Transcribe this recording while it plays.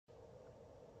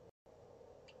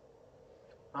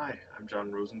Hi, I'm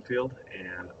John Rosenfield,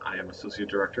 and I am Associate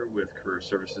Director with Career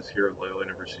Services here at Loyola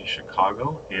University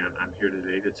Chicago, and I'm here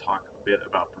today to talk a bit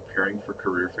about preparing for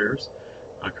career fairs.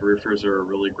 Career fairs are a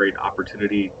really great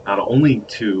opportunity not only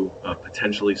to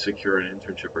potentially secure an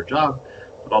internship or job,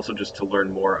 but also just to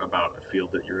learn more about a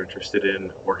field that you're interested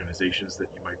in, organizations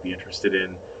that you might be interested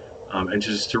in, and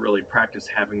just to really practice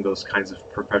having those kinds of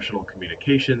professional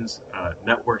communications,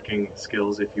 networking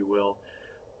skills, if you will,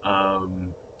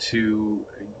 to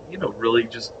really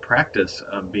just practice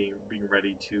being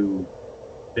ready to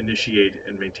initiate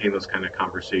and maintain those kind of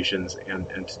conversations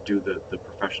and to do the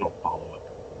professional follow-up.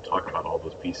 We'll talk about all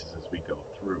those pieces as we go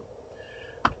through.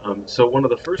 So one of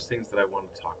the first things that I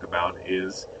want to talk about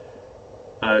is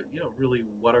really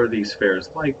what are these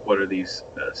fairs like? What are these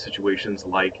situations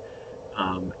like?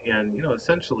 And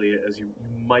essentially, as you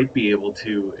might be able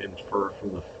to infer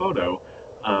from the photo,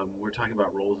 we're talking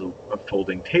about roles of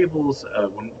folding tables.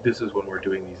 This is when we're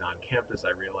doing these on campus. I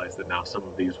realize that now some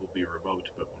of these will be remote,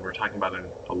 but when we're talking about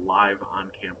a live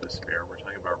on-campus fair, we're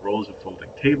talking about rows of folding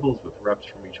tables with reps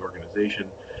from each organization.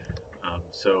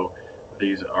 So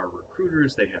these are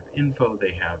recruiters. They have info.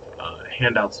 They have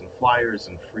handouts and flyers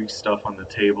and free stuff on the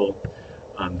table.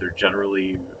 They're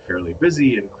generally fairly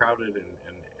busy and crowded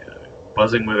and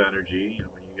buzzing with energy.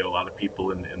 When you get a lot of people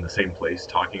in the same place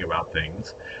talking about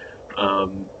things.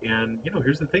 And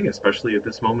here's the thing, especially at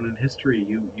this moment in history,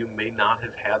 you may not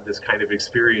have had this kind of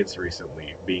experience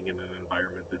recently, being in an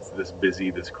environment that's this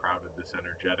busy, this crowded, this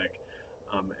energetic.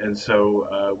 And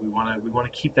so we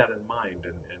want to keep that in mind,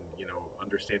 and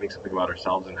understanding something about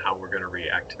ourselves and how we're going to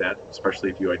react to that, especially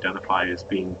if you identify as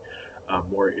being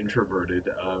more introverted.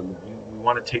 We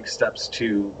want to take steps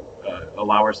to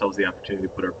allow ourselves the opportunity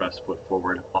to put our best foot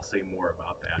forward. I'll say more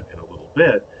about that in a little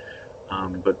bit.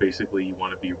 But basically, you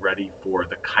want to be ready for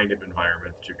the kind of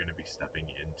environment that you're going to be stepping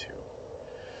into.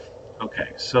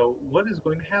 Okay, so what is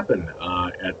going to happen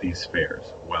at these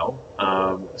fairs? Well,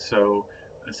 so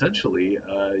essentially,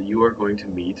 you are going to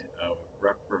meet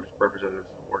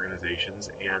representatives of organizations,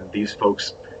 and these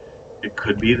folks, it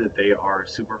could be that they are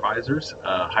supervisors,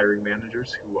 hiring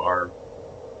managers who are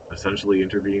essentially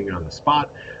interviewing on the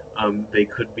spot. They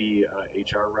could be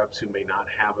HR reps who may not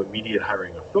have immediate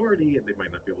hiring authority, and they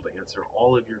might not be able to answer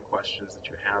all of your questions that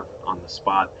you have on the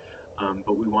spot.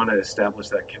 But we want to establish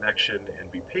that connection and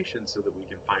be patient so that we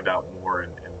can find out more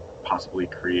and possibly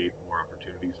create more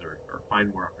opportunities or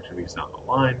find more opportunities down the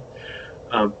line.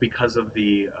 Because of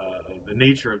the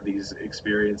nature of these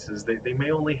experiences, they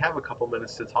may only have a couple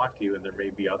minutes to talk to you, and there may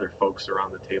be other folks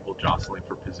around the table jostling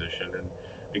for position. And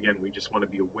again, we just want to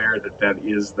be aware that that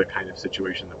is the kind of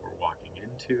situation that we're walking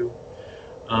into.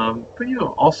 But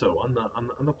also on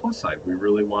the plus side, we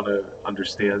really want to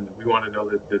understand. We want to know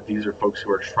that these are folks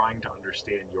who are trying to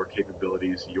understand your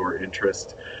capabilities, your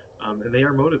interest, and they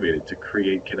are motivated to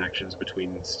create connections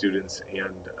between students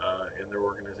and their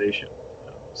organization.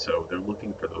 So they're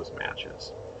looking for those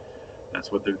matches.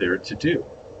 That's what they're there to do.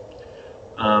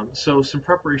 So some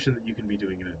preparation that you can be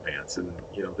doing in advance, and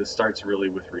this starts really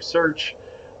with research.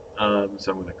 So I'm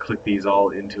going to click these all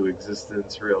into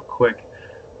existence real quick.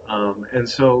 And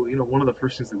so, one of the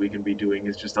first things that we can be doing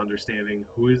is just understanding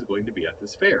who is going to be at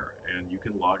this fair. And you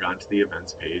can log on to the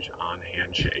events page on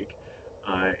Handshake,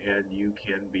 and you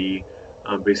can be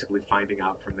basically finding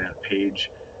out from that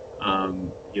page,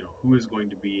 who is going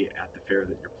to be at the fair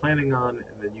that you're planning on,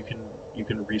 and then you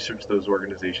can research those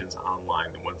organizations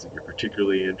online, the ones that you're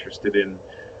particularly interested in.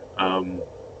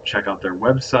 Check out their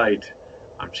website.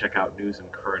 Check out news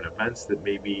and current events that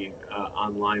may be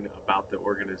online about the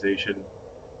organization,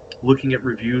 looking at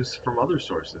reviews from other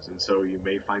sources. And so you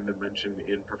may find them mentioned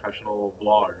in professional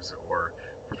blogs or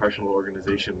professional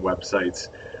organization websites.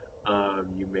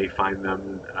 You may find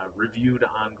them reviewed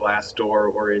on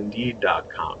Glassdoor or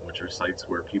Indeed.com, which are sites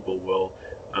where people will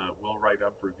write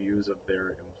up reviews of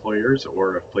their employers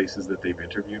or of places that they've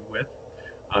interviewed with.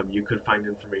 You could find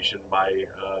information by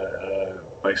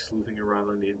sleuthing around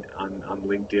on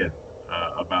LinkedIn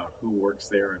about who works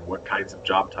there and what kinds of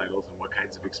job titles and what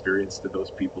kinds of experience do those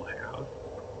people have.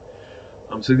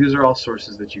 So these are all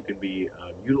sources that you can be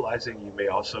utilizing. You may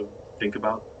also think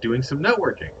about doing some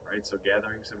networking, right? So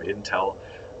gathering some intel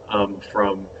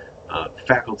from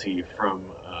faculty,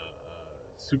 from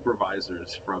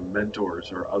supervisors, from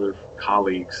mentors or other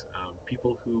colleagues,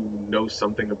 people who know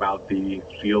something about the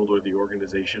field or the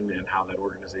organization and how that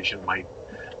organization might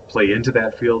play into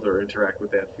that field or interact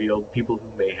with that field, people who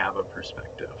may have a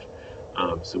perspective.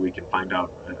 So we can find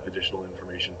out additional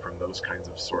information from those kinds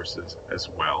of sources as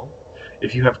well.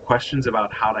 If you have questions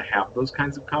about how to have those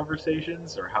kinds of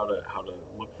conversations or how to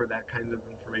look for that kind of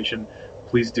information,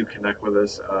 please do connect with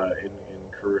us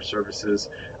in career services.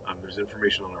 There's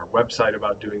information on our website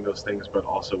about doing those things, but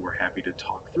also we're happy to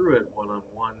talk through it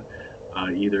one-on-one,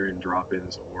 either in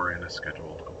drop-ins or in a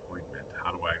scheduled appointment.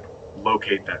 How do I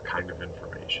locate that kind of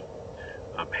information?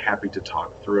 I'm happy to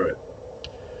talk through it.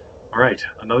 All right,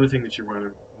 another thing that you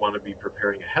want to be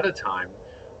preparing ahead of time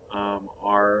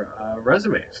are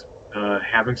resumes.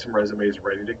 Having some resumes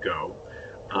ready to go.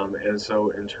 And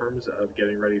so in terms of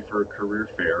getting ready for a career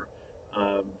fair,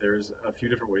 there's a few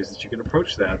different ways that you can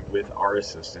approach that with our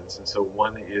assistance. And so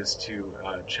one is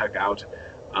to check out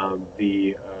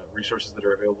the resources that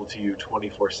are available to you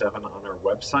 24/7 on our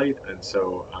website. And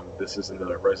so this is in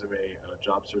the resume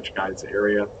job search guides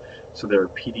area. So there are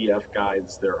PDF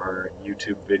guides, there are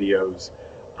YouTube videos,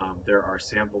 there are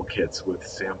sample kits with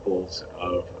samples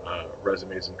of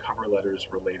resumes and cover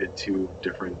letters related to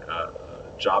different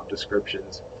job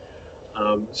descriptions.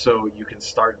 So you can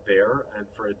start there, and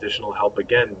for additional help,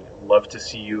 again, love to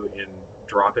see you in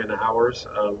drop-in hours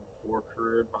for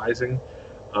career advising,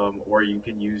 or you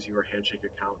can use your Handshake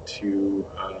account to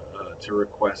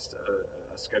request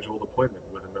a scheduled appointment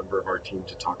with a member of our team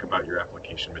to talk about your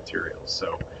application materials.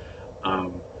 So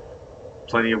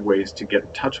plenty of ways to get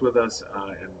in touch with us,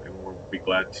 and we'll be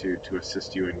glad to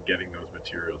assist you in getting those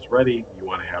materials ready. You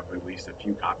want to have at least a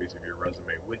few copies of your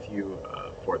resume with you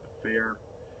for the fair.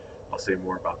 I'll say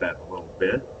more about that in a little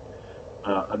bit.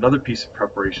 Another piece of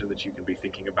preparation that you can be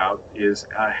thinking about is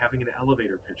having an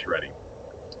elevator pitch ready.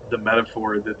 The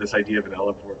metaphor, this idea of an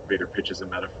elevator pitch is a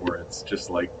metaphor. It's just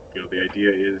like, the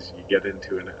idea is you get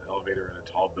into an elevator in a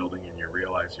tall building and you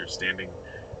realize you're standing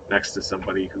next to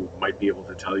somebody who might be able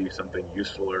to tell you something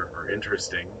useful or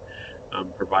interesting,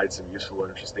 provide some useful or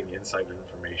interesting insight or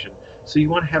information. So you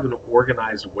want to have an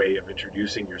organized way of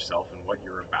introducing yourself and what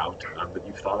you're about that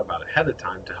you've thought about ahead of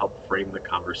time to help frame the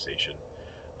conversation.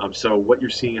 So what you're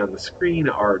seeing on the screen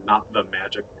are not the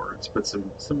magic words, but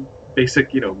some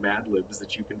basic, Mad Libs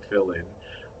that you can fill in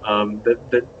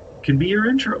that can be your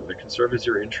intro, that can serve as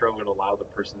your intro and allow the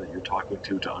person that you're talking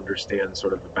to understand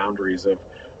sort of the boundaries of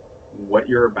what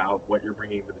you're about, what you're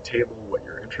bringing to the table, what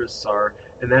your interests are,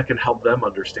 and that can help them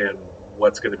understand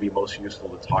what's going to be most useful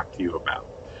to talk to you about.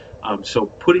 So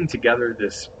putting together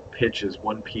this pitch is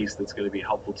one piece that's going to be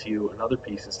helpful to you. Another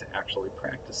piece is to actually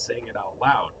practice saying it out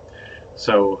loud.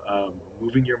 So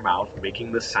moving your mouth,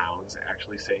 making the sounds,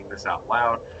 actually saying this out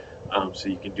loud. So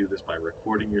you can do this by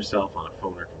recording yourself on a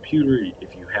phone or computer.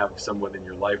 If you have someone in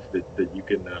your life that you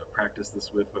can practice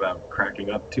this with without cracking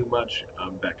up too much,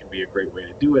 that can be a great way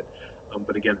to do it.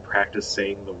 But again, practice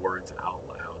saying the words out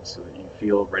loud so that you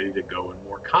feel ready to go and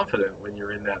more confident when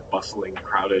you're in that bustling,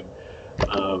 crowded,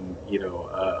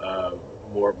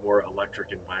 more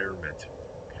electric environment.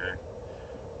 Okay.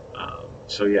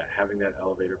 So yeah, having that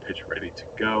elevator pitch ready to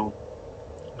go.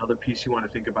 Another piece you want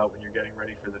to think about when you're getting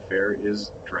ready for the fair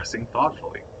is dressing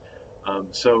thoughtfully.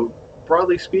 So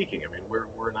broadly speaking,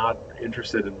 we're not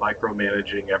interested in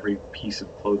micromanaging every piece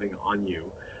of clothing on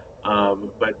you,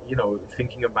 but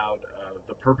thinking about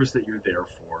the purpose that you're there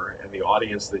for and the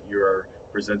audience that you're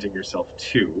presenting yourself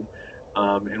to,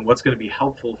 and what's going to be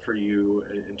helpful for you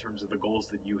in terms of the goals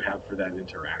that you have for that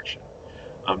interaction.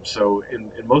 So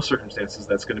in most circumstances,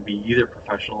 that's going to be either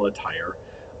professional attire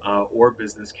or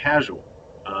business casual.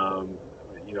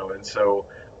 And so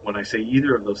when I say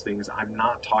either of those things, I'm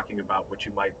not talking about what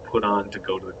you might put on to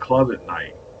go to the club at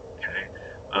night. Okay,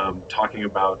 talking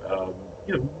about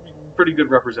pretty good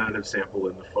representative sample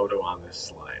in the photo on this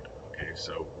slide. Okay,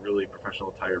 so really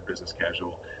professional attire, business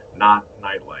casual, not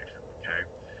nightlife. Okay,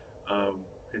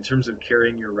 in terms of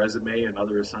carrying your resume and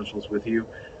other essentials with you,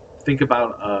 think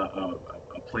about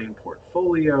a plain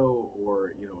portfolio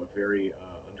or a very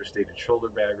understated shoulder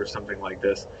bag or something like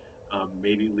this.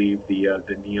 Maybe leave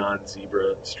the neon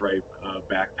zebra stripe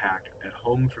backpack at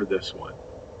home for this one.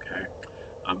 Okay,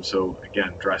 so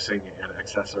again, dressing and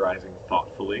accessorizing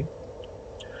thoughtfully.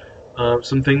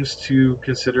 Some things to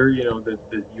consider,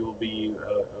 that you will be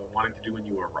wanting to do when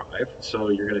you arrive. So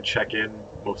you're going to check in,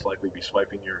 most likely be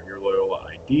swiping your Loyola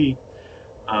ID.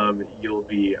 You'll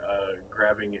be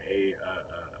grabbing a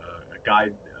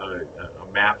guide, a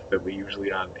map that we usually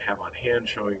have on hand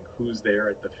showing who's there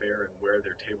at the fair and where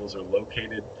their tables are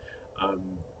located.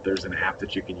 There's an app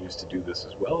that you can use to do this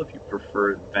as well if you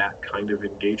prefer that kind of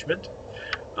engagement.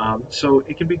 So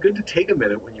it can be good to take a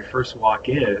minute when you first walk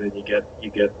in and you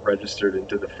get registered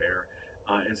into the fair.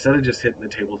 Instead of just hitting the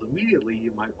tables immediately,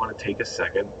 you might want to take a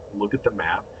second, look at the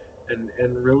map,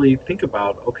 and really think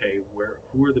about, okay,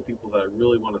 who are the people that I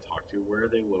really want to talk to? Where are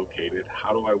they located?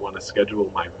 How do I want to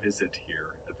schedule my visit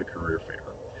here at the career fair?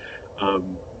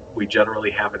 We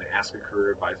generally have an Ask a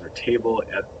Career Advisor table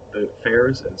at the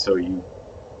fairs, and so you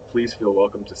please feel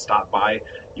welcome to stop by.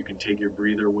 You can take your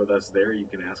breather with us there. You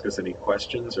can ask us any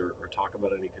questions or talk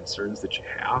about any concerns that you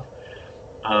have.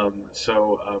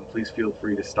 Please feel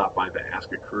free to stop by the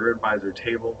Ask a Career Advisor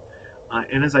table.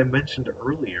 And as I mentioned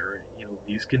earlier,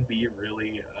 these can be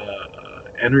really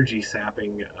energy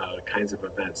sapping kinds of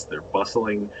events. They're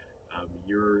bustling.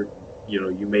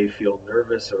 You may feel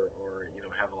nervous or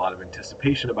have a lot of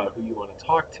anticipation about who you want to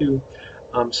talk to.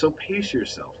 So pace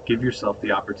yourself. Give yourself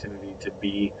the opportunity to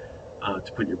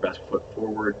put your best foot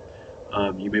forward.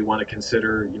 You may want to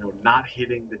consider, not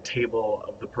hitting the table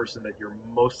of the person that you're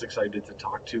most excited to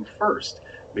talk to first.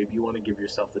 Maybe you want to give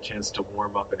yourself the chance to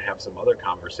warm up and have some other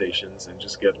conversations and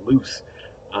just get loose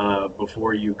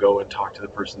before you go and talk to the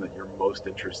person that you're most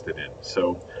interested in.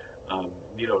 So,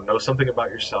 know something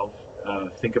about yourself.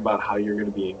 Think about how you're going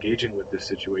to be engaging with this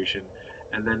situation,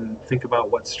 and then think about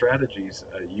what strategies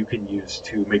you can use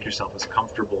to make yourself as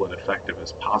comfortable and effective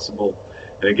as possible.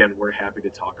 And again, we're happy to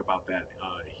talk about that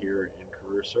here in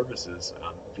Career Services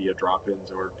via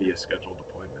drop-ins or via scheduled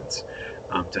appointments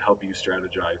to help you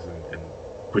strategize and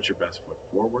put your best foot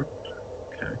forward.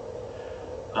 Okay.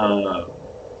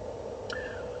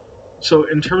 So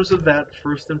in terms of that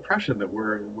first impression that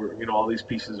we're all these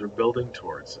pieces are building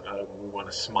towards, we want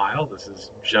to smile. This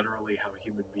is generally how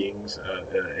human beings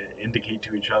indicate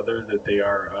to each other that they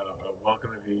are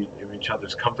welcome of each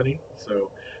other's company.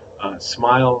 So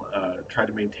smile, try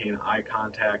to maintain eye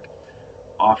contact,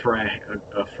 offer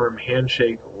a firm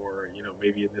handshake, or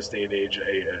maybe in this day and age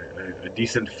a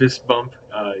decent fist bump.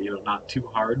 Not too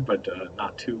hard, but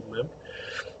not too limp.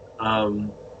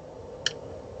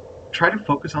 Try to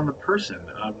focus on the person,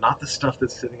 not the stuff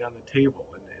that's sitting on the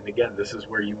table. And again, this is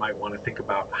where you might want to think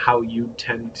about how you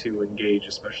tend to engage,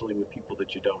 especially with people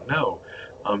that you don't know.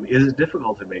 Is it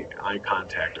difficult to make eye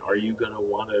contact? Are you going to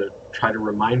want to try to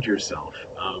remind yourself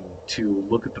to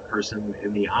look at the person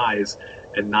in the eyes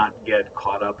and not get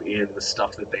caught up in the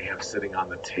stuff that they have sitting on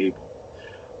the table?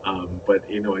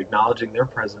 But acknowledging their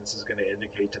presence is going to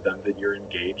indicate to them that you're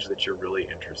engaged, that you're really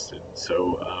interested.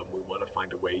 So we want to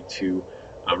find a way to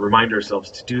remind ourselves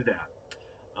to do that.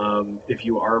 If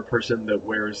you are a person that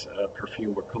wears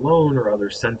perfume or cologne or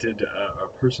other scented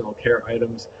personal care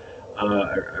items,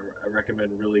 I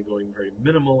recommend really going very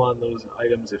minimal on those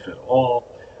items, if at all.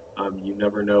 You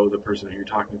never know the person who you're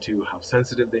talking to, how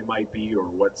sensitive they might be, or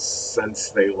what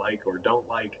scents they like or don't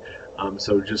like.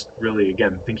 So just really,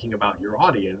 again, thinking about your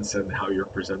audience and how you're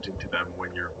presenting to them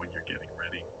when you're getting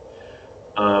ready.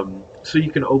 So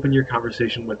you can open your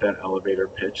conversation with that elevator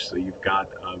pitch. So you've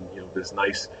got this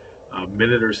nice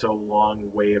minute or so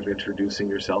long way of introducing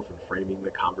yourself and framing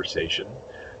the conversation.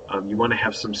 You want to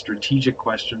have some strategic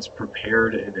questions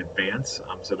prepared in advance.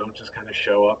 So don't just kind of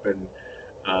show up and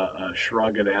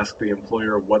shrug and ask the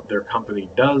employer what their company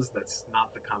does. That's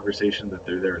not the conversation that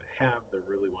they're there to have. They're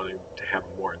really wanting to have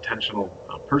a more intentional,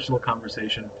 personal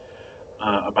conversation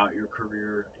about your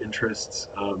career interests.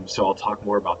 So I'll talk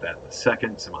more about that in a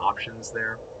second, some options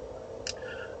there.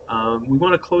 We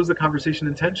want to close the conversation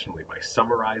intentionally by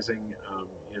summarizing,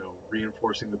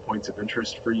 reinforcing the points of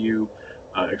interest for you,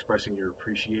 expressing your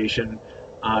appreciation,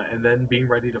 and then being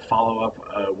ready to follow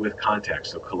up with contact.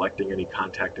 So collecting any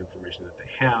contact information that they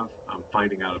have,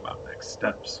 finding out about next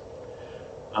steps.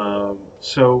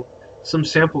 So some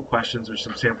sample questions or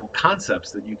some sample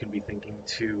concepts that you can be thinking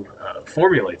to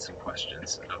formulate some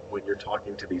questions when you're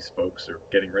talking to these folks or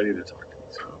getting ready to talk to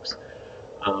these folks.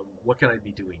 What can I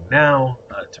be doing now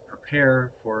to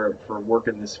prepare for work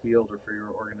in this field or for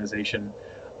your organization?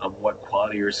 What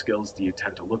quality or skills do you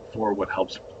tend to look for? What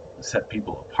helps set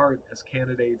people apart as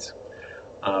candidates?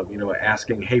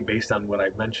 Asking, hey, based on what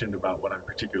I've mentioned about what I'm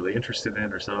particularly interested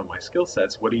in or some of my skill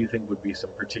sets, what do you think would be some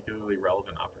particularly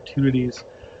relevant opportunities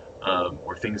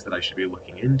or things that I should be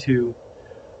looking into?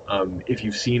 If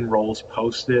you've seen roles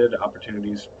posted,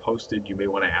 opportunities posted, you may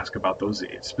want to ask about those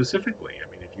specifically. I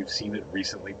mean, if you've seen it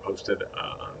recently posted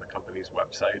on the company's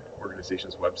website,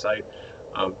 organization's website,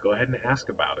 go ahead and ask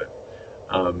about it.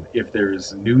 If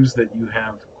there's news that you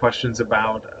have questions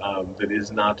about that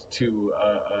is not too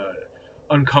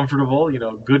uncomfortable,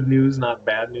 good news, not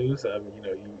bad news,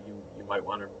 you might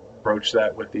want to broach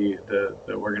that with the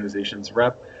organization's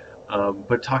rep.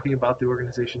 But talking about the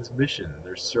organization's mission,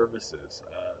 their services,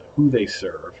 who they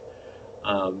serve,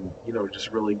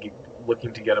 just really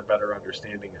looking to get a better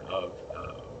understanding of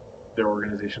their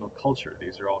organizational culture.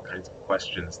 These are all kinds of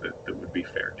questions that would be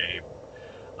fair game.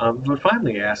 But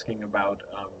finally asking about,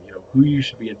 who you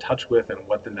should be in touch with and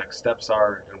what the next steps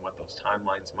are and what those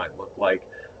timelines might look like,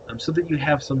 so that you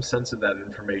have some sense of that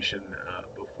information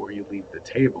before you leave the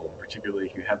table, particularly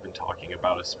if you have been talking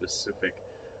about a specific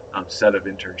set of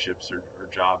internships or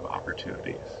job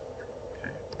opportunities.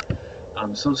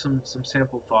 Okay. So some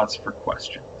sample thoughts for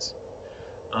questions.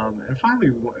 And finally,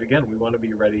 again, we want to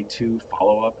be ready to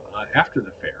follow up after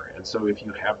the fair. And so, if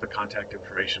you have the contact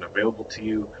information available to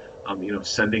you,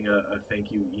 sending a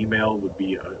thank you email would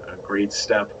be a great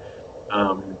step.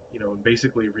 And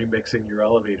basically remixing your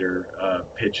elevator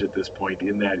pitch at this point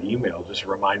in that email, just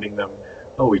reminding them,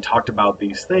 oh, we talked about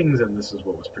these things, and this is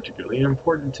what was particularly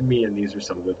important to me, and these are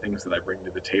some of the things that I bring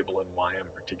to the table and why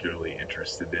I'm particularly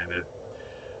interested in it.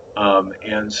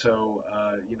 And so,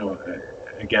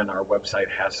 again, our website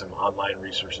has some online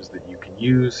resources that you can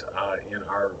use in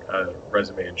our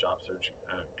resume and job search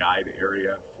guide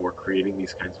area for creating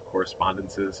these kinds of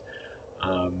correspondences.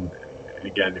 Um,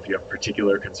 Again, if you have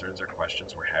particular concerns or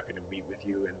questions, we're happy to meet with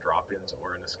you in drop-ins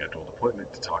or in a scheduled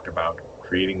appointment to talk about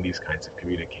creating these kinds of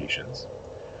communications.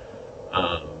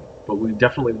 Um, but we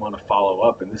definitely want to follow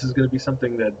up, and this is going to be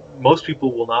something that most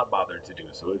people will not bother to do.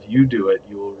 So if you do it,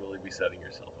 you will really be setting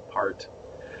yourself apart.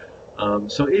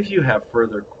 So if you have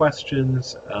further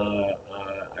questions,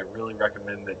 I really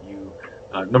recommend that you,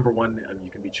 number one, you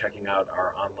can be checking out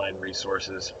our online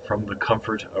resources from the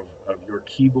comfort of your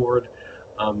keyboard.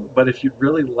 But if you'd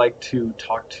really like to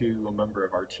talk to a member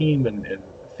of our team and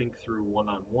think through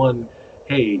one-on-one,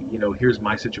 hey, here's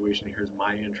my situation, here's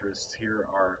my interests, here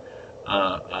are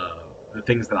the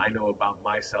things that I know about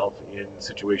myself in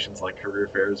situations like career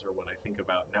fairs or when I think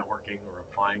about networking or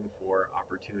applying for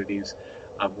opportunities.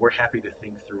 We're happy to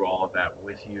think through all of that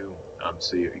with you.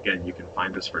 Again, you can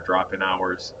find us for drop-in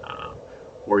hours,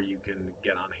 or you can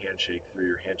get on Handshake through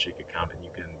your Handshake account and you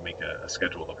can make a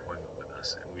scheduled appointment with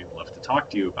us. And we'd love to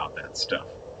talk to you about that stuff.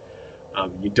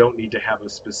 You don't need to have a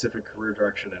specific career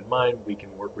direction in mind. We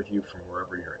can work with you from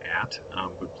wherever you're at,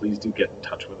 but please do get in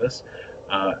touch with us.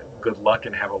 Good luck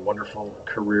and have a wonderful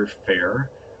career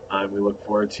fair. We look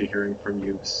forward to hearing from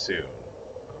you soon.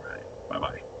 All right,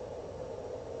 bye-bye.